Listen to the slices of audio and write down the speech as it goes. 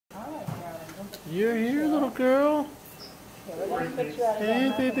You're here, little girl. Okay, we're going to put you out of Hey,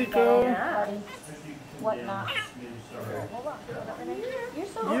 that baby girl. Whatnot. Hold on. You're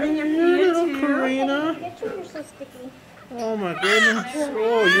so You're here, little Karina. Get you, you're so sticky. Oh my goodness.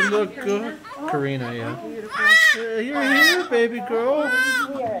 Oh, you look good. Karina, yeah. Beautiful. You're here, baby girl.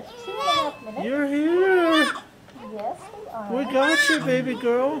 We are at 2.5 minutes. You're here. Yes, we are. We got you, baby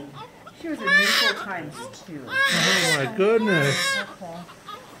girl. She was a newborn times 2. Oh my goodness. Okay.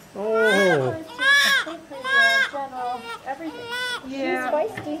 Oh. General, everything. Yeah.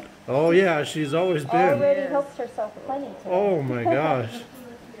 She's feisty. Oh yeah, she's always been. Already helps herself plenty today. Oh my gosh.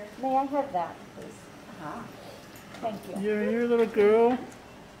 May I have that, please? Thank you. You're here, little girl.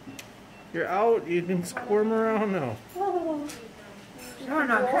 You're out. You can squirm around now. No, I'm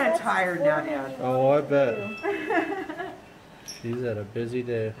kind of tired now, Dad. Oh, I bet. She's had a busy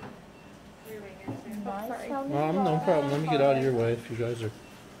day. Mom, no problem. Let me get out of your way if you guys are.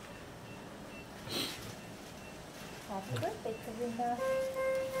 Happy birthday, Karina.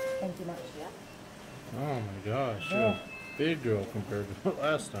 Thank you much. Oh my gosh, you're a big girl compared to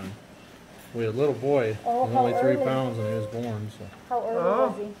last time. We had a little boy. Oh, He was only how 3 early. pounds when he was born, so How early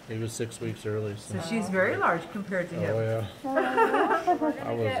was he? he was 6 weeks early. So. So she's very large compared to him. Oh yeah. Oh,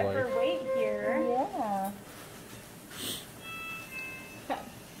 I was Get like, her weight here. yeah.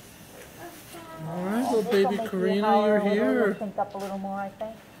 all right, little This'll baby make you Karina, holler you're a little, here. you'll think up a little more, I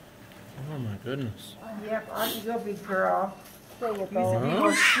think. Oh my goodness. Yep, on you go, big girl. There you Use a go. big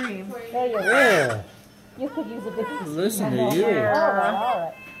old scream. There you go. Yeah. You could use a big piece. Listen to you. All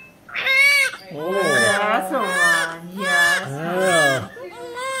right. Oh. That's the one, yes. Yeah.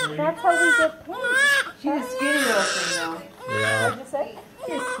 That's how we get paid. She's a skinny little thing, though. Yeah. What'd you say?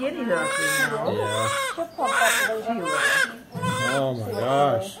 She's a skinny little thing, though. Yeah. She'll pump up later. Oh my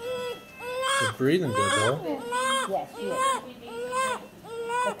gosh. She's breathing good though. Yes, she is.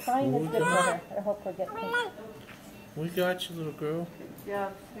 The crying is good for her. I hope we're getting pink. We got you, little girl. Good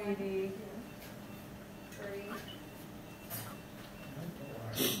job, sweetie.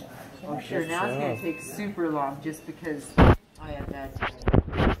 Oh, sure, now it's going to take super long just because I have that.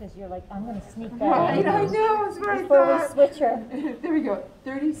 Because you're like, I'm going to sneak that Right, in. I know, that's what I Before we thought. switch her. There we go,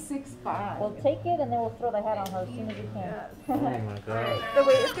 36.5. We'll take it and then we'll throw the hat on her as soon as we can. Oh my gosh. The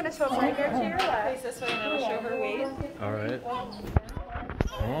weight is going to show up right here to your left. Face this way and it'll show her weight. All right.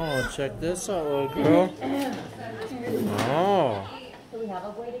 Oh, check this out, little girl. Oh. Do we have a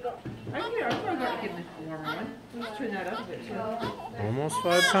way to get? I'm going to get the warmer one. Let's turn that up a bit, too. Almost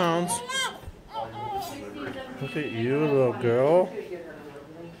 5 pounds. Look at you, little girl.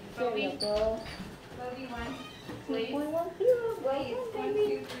 There you go. 2.1 kilos. Wait,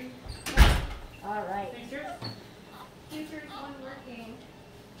 baby. All right.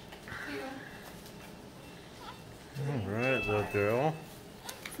 All right, little girl.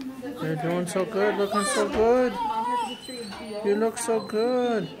 You're doing so good, looking so good. You look so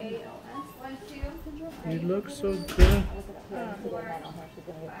good. You look so good.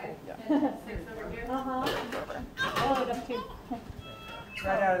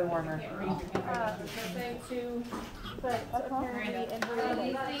 Right out of the warmer. But apparently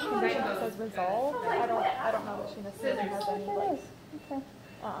injury says resolved. I don't know that she necessarily has any like Okay.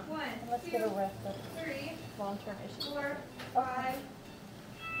 Let's get a rest of long-term issues.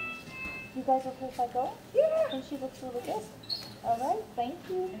 You guys okay if I go? Yeah. And she looks really good. All right, thank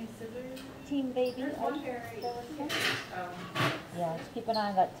you. Team baby. Yeah, just keep an eye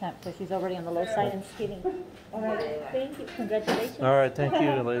on that temp because she's already on the low side and skidding. All right, thank you. Congratulations. All right, thank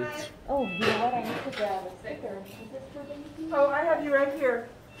you, ladies. Oh, you know what? I need to grab a sticker. Is this for baby? Oh, I have you right here.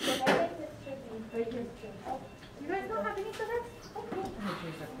 I think this should be right here. Oh, You guys don't have any stickers?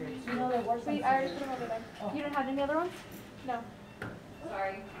 you know there were some. Wait, I already put them over there. Oh. You didn't have any other ones? No.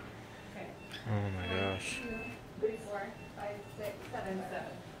 Sorry. Oh my gosh. 3, 4, 5, 6, 7.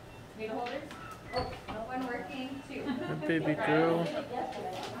 Needle holders? Oh, no one working. 2. Good baby girl. 1, 2,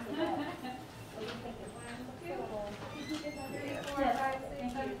 3, 4, 5,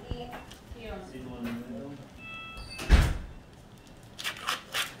 6, 7, 8.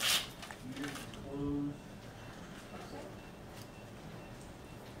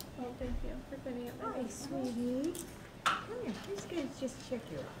 Oh, thank you for putting it Hi, sweetie. Come here. Let's just check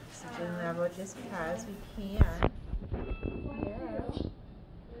your oxygen level just because we can. Yeah.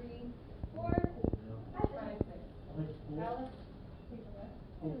 3, 4, 5, 6.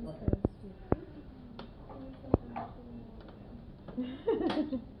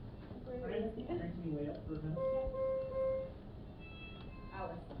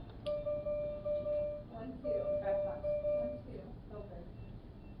 Alice. 1, 2. Back up. 1, 2. Open.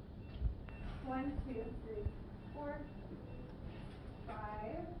 1, 2, 3, 4, 5,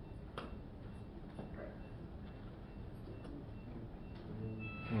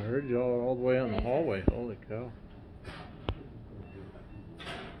 heard you all the way out in the hallway. Holy cow.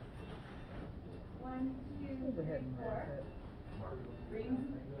 1, 2, 3, 4. 3. 1,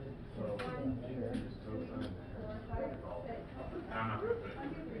 2, 3, 4, 5, 6. 1,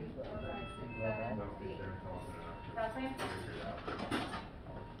 2, 3, 4, 5, 6, 7, 8. That's it.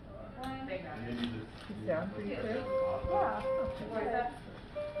 1. You sound pretty good. Yeah. Where's that?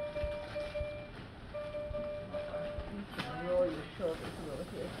 Roll your shoulders a little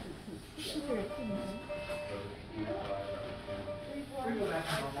here. Here, come on. 2, 3, 4, 5, 6,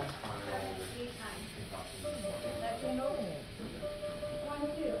 7, 8 times. Let me know. 1,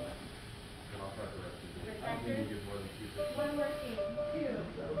 2. Retractors. 1 working. 2.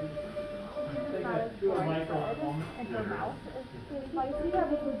 Not as good, and her mouth is too spicy. Yeah,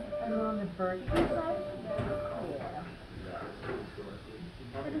 because I'm on the bird side. Yeah.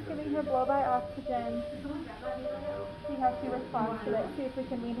 We're just giving her blow-by oxygen. See how she responds to it. See if we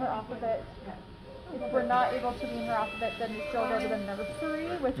can wean her off of it. If we're not able to wean her off of it, then we still go to the nursery,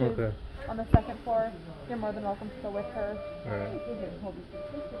 which is on the 2nd floor. You're more than welcome to go with her. Alright.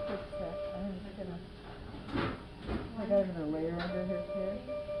 I got another layer under her hair.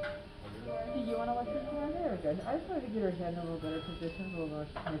 Do you want to listen to her? There we go. I just wanted to get her head in a little better position, a little more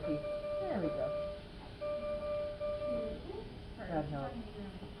snippy. There we go. That helps.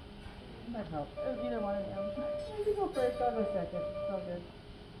 That helps. Either one of them. You go first, I'll go second. It's all good.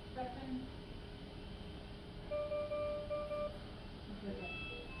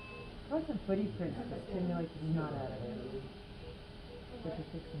 I want some footy prints to stimulate the snot out of it. But to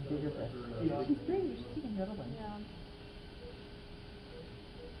fix some bigger breasts. She's great. You should see the little ones. Yeah.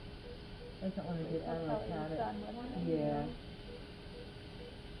 I just don't want to get out of That's my how it's habit. done with it. Yeah.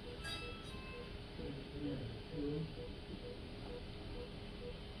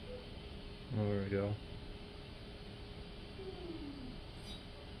 Oh, there we go.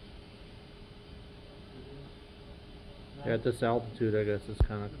 Yeah, at this altitude, I guess it's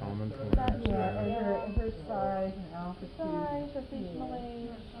kind of common for Yeah, and her size and altitude. Size, rotational age.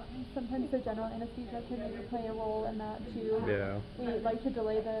 Sometimes the general anesthesia can maybe play a role in that too. Yeah. We like to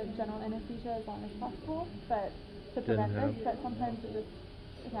delay the general anesthesia as long as possible, but to prevent this, but sometimes it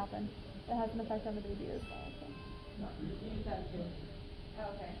happens. It has an effect on the baby as well. So.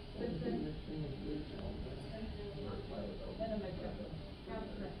 Okay.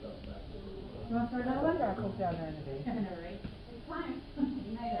 You want to throw another one? Or I'll put down there in the base.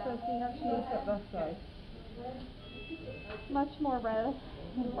 So see how she looks at left side. Much more red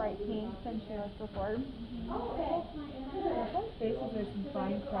and bright pink than she was before. Some faces there's some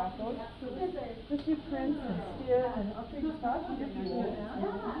fine crackles. Let's do prints and stiff and I'll take the top and just do it now.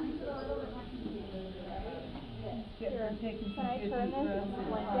 Get her taking Can some I good turn deep this breaths.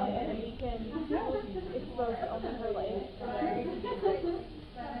 blanket and we can expose only her legs?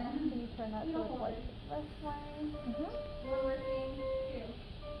 Can you turn that to look like this way?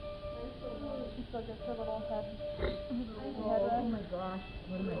 She still gets her little head. Oh my gosh.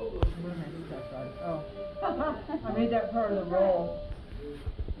 What am I stuck on? Oh. I made that part of the roll.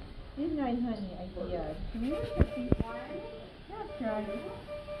 Didn't I, honey? I did. Can you put these? That's right.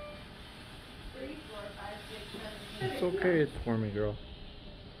 3, 4, 5, 6, 7, 8. It's okay, Squirmy girl.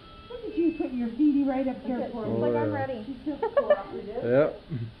 Look at you putting your feety right up here for me. Oh, Like I'm yeah. ready. She's so cooperative. Yep.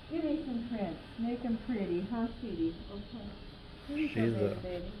 Give me some prints. Make them pretty, huh, sweetie? Okay. She's a...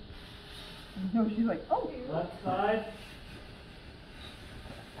 baby. No, she's like, oh. Left side.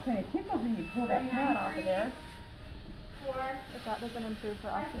 Kind of tickles when you pull that pad off of there. 4. If that doesn't improve for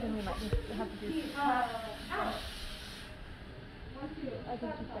oxygen, we might just have to do Out. I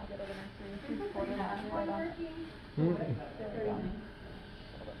think she's gonna get over nursery. She's quarter on right on. Mm. There we go. A little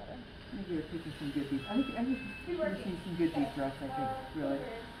bit better. I think you're taking some good deep. I think you're seeing some good deep breaths, I think, really.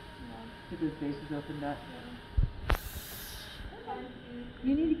 Get those bases opened up.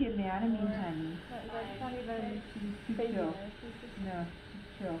 You need to get mad at me, honey. It's not even She's baby chill. nurse. She's just No, she's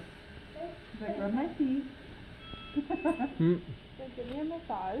chill. She's like, rub my feet. Mm. so give me a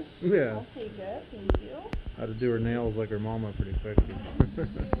massage. Yeah. I'll take it. Thank you. Had to do her nails like her mama pretty quick. 3, 4, 3. 1,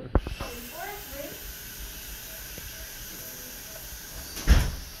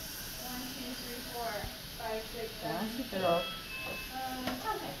 2, 3, 4, 5, 6, 7, That's 8. the girl.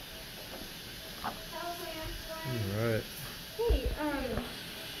 Okay. Alright. Hey, okay.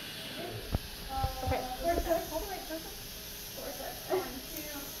 Hold it right there. 4, 7, 1, 2,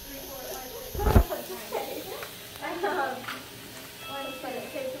 3, 4, 5, 6, 7, 8. 1, 2,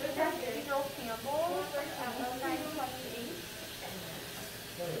 okay, so this is baby girl Campbell, 928.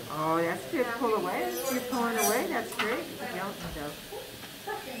 Oh, that's good. Pull away. You're pulling away. That's great. Don't.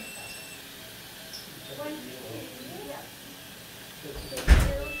 1, 2, yeah.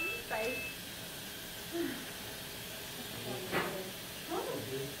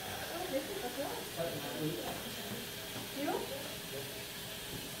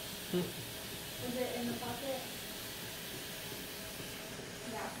 Is it in the pocket?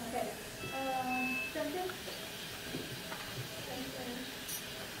 Yeah, okay. Duncan?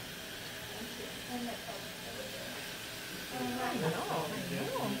 And that card over there.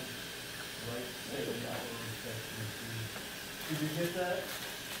 Did you get that?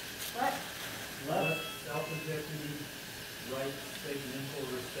 What? Left self-executive, right segmental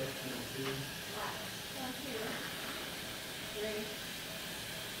reception two. 1, 2, 3,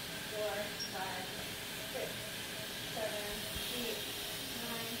 4, 5, 6, 7, 8,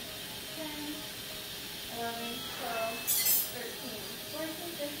 9, 10, 11, 12, 13, 14,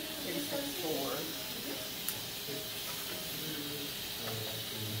 15, 16,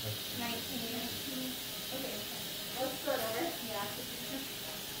 19. Okay. Let's start over. Yeah.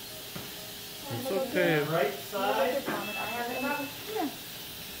 It's okay. Right side.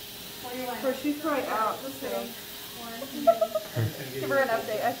 Or she's probably out. So. Give her an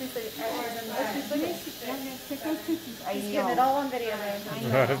update as she's getting it all on video, man.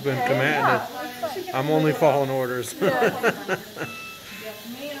 I've been commanded. I'm only following orders. Come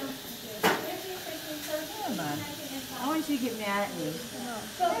on. I want you to get mad at me.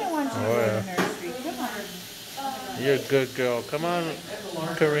 I don't want you to go to the nursery. Come on. You're a good girl. Come on,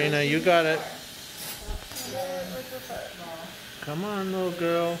 Karina. You got it. Come on, little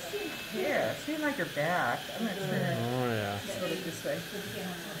girl. Here, she like her back. I'm going to turn her. Oh, yeah. Put it this way.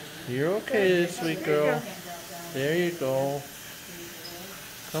 You're okay, sweet girl. There you go.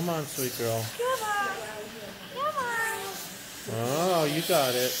 Come on, sweet girl. Come on. Come on. Oh, you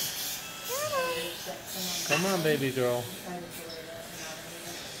got it. Come on, baby girl.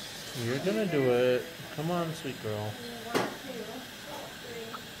 You're gonna do it. Come on, sweet girl.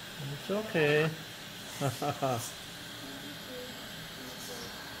 It's okay.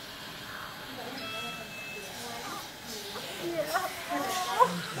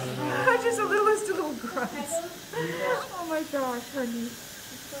 Just the littlest little grunts. Oh my gosh, honey.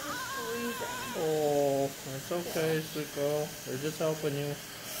 Oh, it's okay, sweet girl. They're just helping you.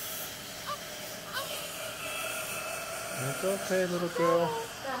 It's okay, little girl.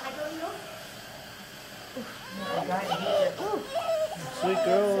 Sweet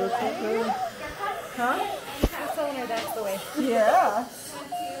girl, it's okay. Huh? Just telling her that's the way. Yeah.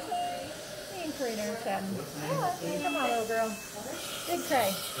 Me and Karina are chatting. Come on, little girl. Big tray.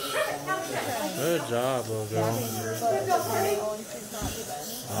 Good job, little girl.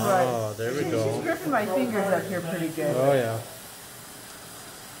 Oh, there we She's go. gripping my fingers up here pretty good. Oh, yeah.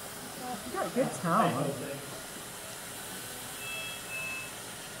 You got a good tongue.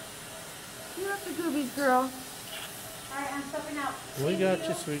 You have the goobies, girl. Alright, I'm stepping out. We got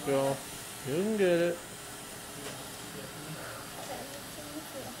you, sweet girl. You can get it.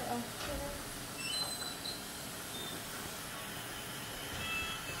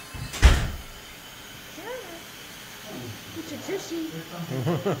 Get your tushy.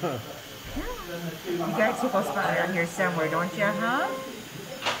 You got a tickle spot around here somewhere, don't you, huh?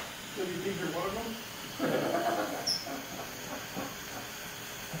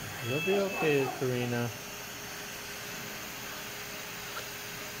 You'll be okay, Karina.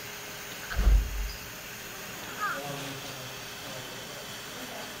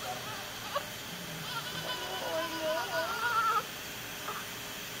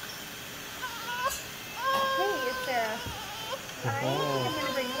 I'm going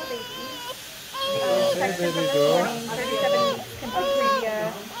to bring little baby. Okay, baby girl. 37 weeks, complete media.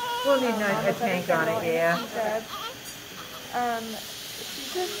 We'll need a tank on it, yeah.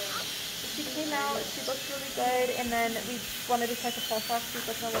 She came out, she looked really good, and then we wanted to check a pulse ox. She's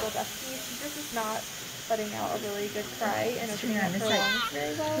looking a little dusty. She just is not letting out a really good cry and opening up her lungs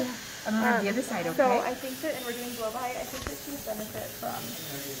very well. I'm on the other side, okay? So I think that, and we're doing blow by, I think that she would benefit from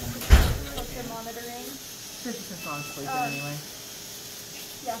closer monitoring. This is just long sleeping anyway.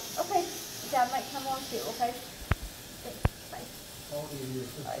 Yeah, okay. Dad might come along too, okay? Thanks, bye.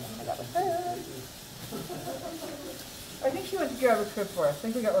 Alright, I got with her. I think she went to grab a trip for us. I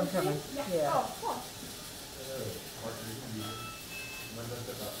think we got one coming. Yeah. Oh, cool.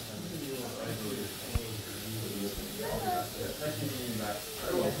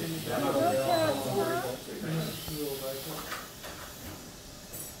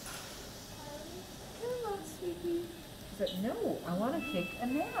 Hello, sweetie. She said, no, I want to take a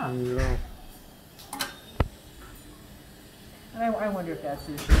nap. Yeah. And I wonder if that's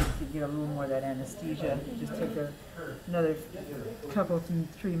just to get a little more of that anesthesia. Just take another couple,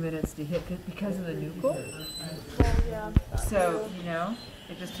 3 minutes to hit because of the nuchal. Well, yeah. So, you know,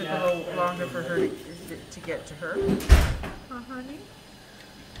 it just took a little longer for her to get to her. Huh, honey?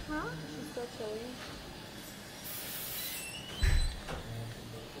 Huh? She's so chilly.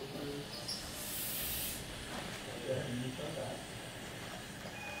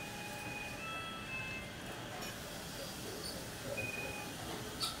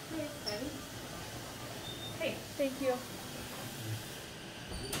 you.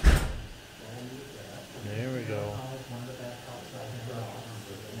 There we go.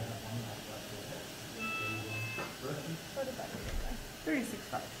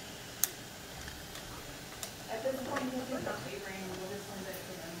 $36.5. At this point, you think the ring will just send it to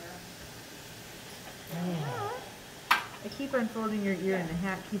them. I keep unfolding your ear and the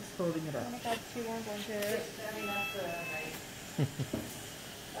hat keeps folding it up. Oh my god, 2 more blankets. I mean, that's the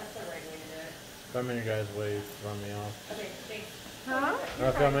right way to do it. If I'm in your guys' way, run me off. Okay, thanks. Huh? Or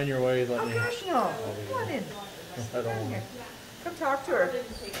if I'm in your way, let Oh me. gosh, no. Come on in. I don't want Come talk to her.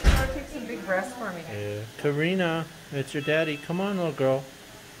 Come on, take some big breaths for me. to. Karina, it's your daddy. Come on, little girl.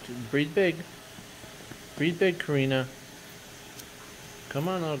 Breathe big. Breathe big, Karina. Come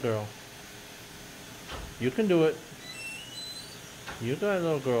on, little girl. You can do it. You got it,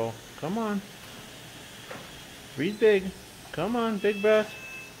 little girl. Come on. Breathe big. Come on, big breath.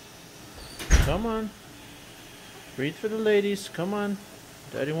 Come on. Breathe for the ladies. Come on.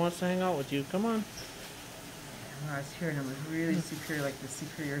 Daddy wants to hang out with you. Come on. When I was hearing them, it was really superior, like the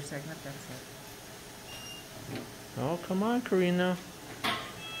superior segment. That's it. Oh, come on, Karina.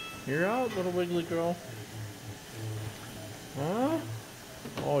 You're out, little wiggly girl. Huh?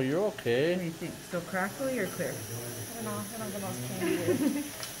 Oh, you're What okay. do you think? Still crackly or clear? I don't know. I don't get most candy.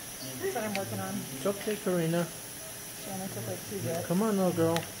 That's what I'm working on. It's okay, Karina. Shannon took like 2 bits. Come on, little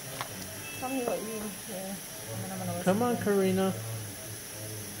girl. Tell me what you hear. And then I'm gonna listen Come on, to them. Karina.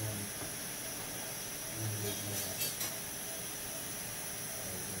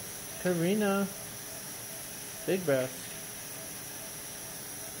 Karina. Big breath.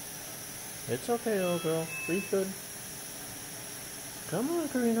 It's okay, little girl. Breathe good. Come on,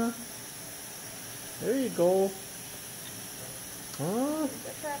 Karina. There you go. Huh?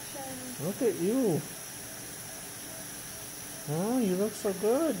 Attraction. Look at you. Oh, you look so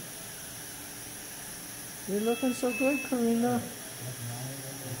good. You're looking so good, Karina.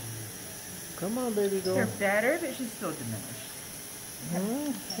 Come on, baby girl. They're better, but she's still diminished.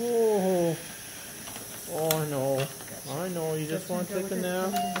 Oh, I know. I know. You just want to take a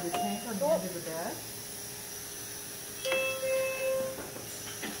nap. Into the tank on the end of the bed.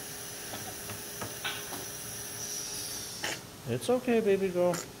 It's okay, baby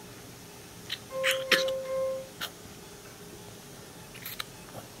girl.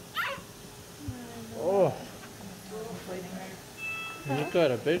 Oh, you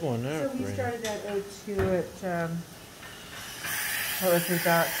got a big one there, So we Karina. started at 02 at, what was it,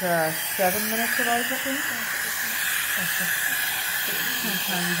 about 7 minutes ago, I think?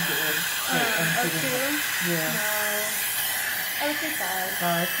 Sometime you can get ready. Yeah. I would say 5.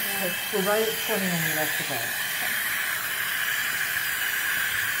 5. Okay. We're right at 20 when we left the bed.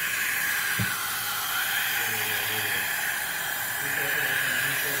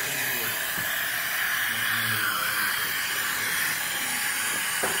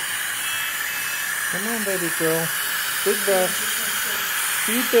 Come on, baby girl. Big breath.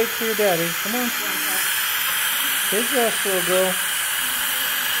 Be big for your daddy. Come on. Big breath, little girl.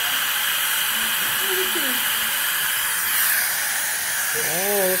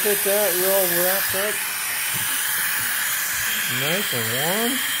 Oh, look at that. You're all wrapped up. Nice and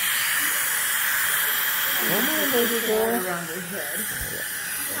warm. Come on, baby girl. Around her head.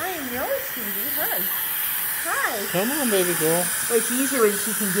 I am yours, Stevie. Hi. Hi. Come on, baby girl. Well, it's easier when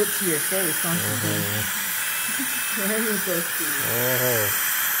she can get to your face, don't you think? There you go, Stevie. Oh.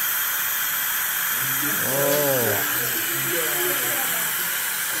 Oh.